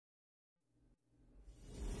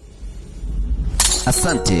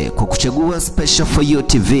Asante kwa kuchagua Special For You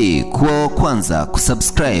TV kuwa kwanza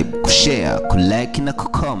kusubscribe, kushare, kulike na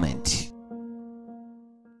kucomment.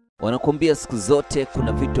 Wanakuambia siku zote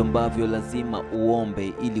kuna vitu ambavyo lazima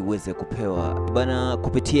uombe ili uweze kupewa. Bana,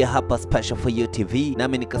 kupitia hapa Special For You TV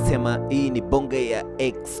nami nikasema hii ni bonge ya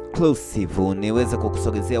exclusive niweze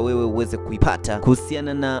kukusogezea wewe uweze kuipata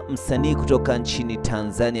kuhusiana na msanii kutoka nchini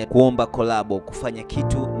Tanzania kuomba collab kufanya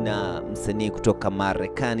kitu na msanii kutoka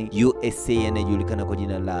Marekani USA anayejulikana kwa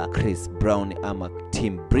jina la Chris Brown ama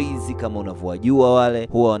Team Breezy. Kama unavyojua wale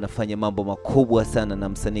huwa wanafanya mambo makubwa sana na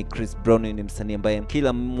msanii Chris Brown ni msanii ambaye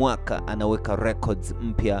kila anaweka records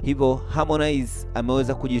mpya. Hivyo Harmonize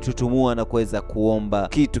ameweza kujitutumua na kuweza kuomba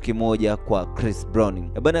kitu kimoja kwa Chris Brown.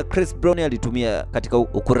 Bana, Chris Brown alitumia katika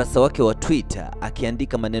ukurasa wake wa Twitter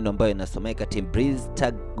akiandika maneno ambayo yanasomeka: Team Breeze,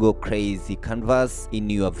 tag go crazy canvas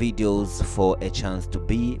in your videos for a chance to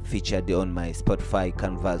be featured on my Spotify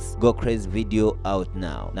canvas. Go crazy video out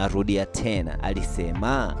now. Narudia tena,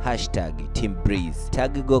 alisema #Team Breeze,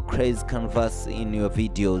 tag go crazy canvas in your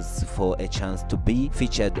videos for a chance to be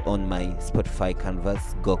featured on my Spotify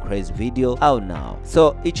canvas. Go crazy video out now.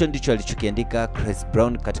 So hicho ndicho alichokiandika Chris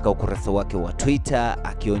Brown katika ukurasa wake wa Twitter,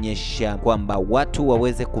 akionyesha kwamba watu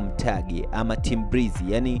waweze kumtagi ama Team Breezy,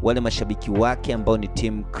 yani wale mashabiki wake ambao ni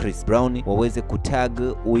Team Chris Brown waweze kutag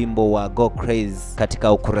wimbo wa Go Crazy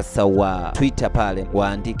katika ukurasa wa Twitter pale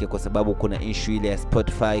waandike, kwa sababu kuna issue ile ya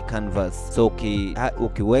Spotify canvas. So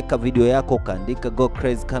ukiweka video yako ukaandika Go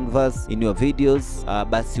Crazy canvas in your videos,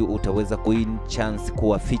 basi utaweza win chance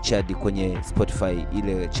kuwa featured kwenye Spotify,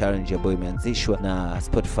 ile challenge ambayo imeanzishwa na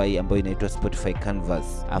Spotify ambayo inaitwa Spotify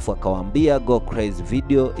Canvas. Afu akawaambia Go Crazy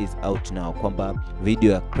video is out now, kwamba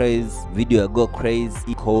video ya Go Crazy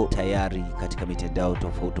iko tayari katika mitandao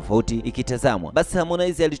tofauti ikitazamwa. Basi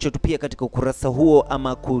Harmonize alichotupia katika ukurasa huo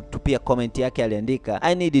ama kutupia comment yake, aliandika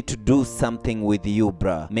I need to do something with you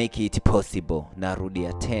bra, make it possible.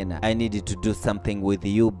 Narudia tena, I need to do something with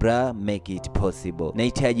you bra, make it possible.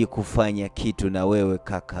 Nahitaji kufanya kitu na wewe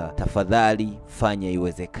kaka, tafadhali fanya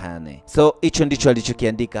iwezekane. So hicho ndicho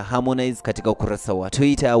alichokiandika Harmonize katika ukurasa wa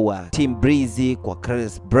Twitter wa Team Breezy kwa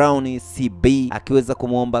Chris Brown CB, akiweza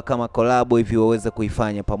kumuomba kama collab hivi waweze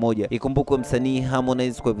kuifanya pamoja. Ikumbukwe msanii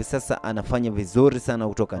Harmonize kwa hivi sasa anafanya vizuri sana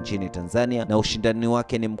kutoka nchini Tanzania na ushindani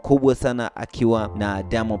wake ni mkubwa sana, akiwa na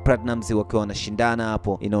Diamond Platnumz wakiwa wanashindana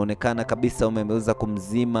hapo. Inaonekana kabisa wameweza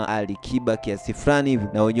kumzima Alikiba kiasi fulani hivi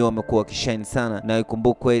na wenyewe wamekuwa wakishine sana. Na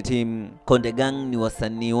ikumbukwe Team Konde Gang ni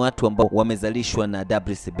wasanii watu ambao wamezalishwa na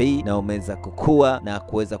WCB na wameweza kukua na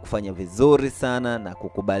kuweza kufanya vizuri sana na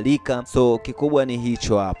kukubalika. So kikubwa ni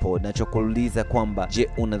hicho hapo. Nachokuuliza kwamba je,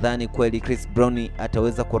 unadhani kweli Chris Brown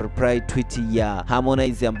ataweza kureply tweet ya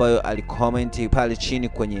Harmonize ambayo alicomment pale chini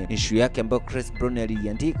kwenye issue yake ambayo Chris Brown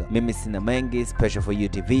aliandika? Mimi sina mengi. Special For You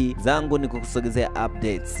TV zangu ni kukusogezea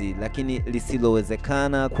updates, lakini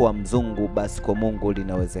lisilowezekana kwa mzungu basi kwa Mungu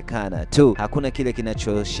linawezekana tu. Hakuna kile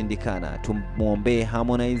kinachoshindikana. Tumuombe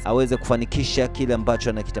Harmonize aweze kufanikisha kile ambacho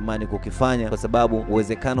anakitamani kukifanya, kwa sababu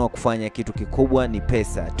uwezekano wa kufanya kitu kikubwa ni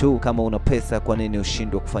pesa tu. Kama una pesa, kwa nini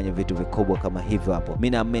ushindwe kufanya vitu vikubwa kama hivyo hapo? Mimi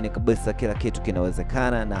naamini kabisa kila kitu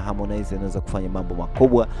kinawezekana na Harmonize anaweza kufanya mambo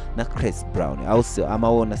makubwa na Chris Brown, au sio? Ama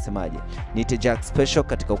wewe unasemaje? Niite Jack Special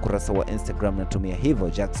katika ukurasa wa Instagram, natumia hivyo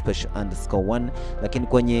Jack__1, lakini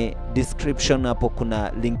kwenye description hapo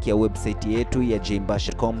kuna link ya website yetu ya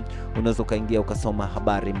jmbasha.com. Unaweza kaingia ukasoma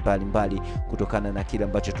habari mbalimbali kutokana na kile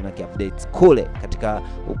ambacho tunakiupdate kule. Katika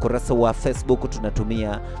ukurasa wa Facebook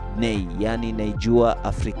tunatumia Nei, yani naijua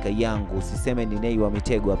Afrika yangu. Usiseme ni Nei wa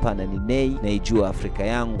Mitego, hapana, ni Nei naijua Afrika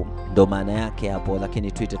yangu ndo maana yake hapo.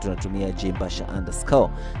 Lakini Twitter tunatumia @jmbasha_.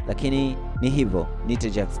 Lakini ni hivyo, nite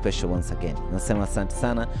Jack Special once again. Nasema asante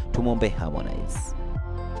sana, tumuombe Harmonize.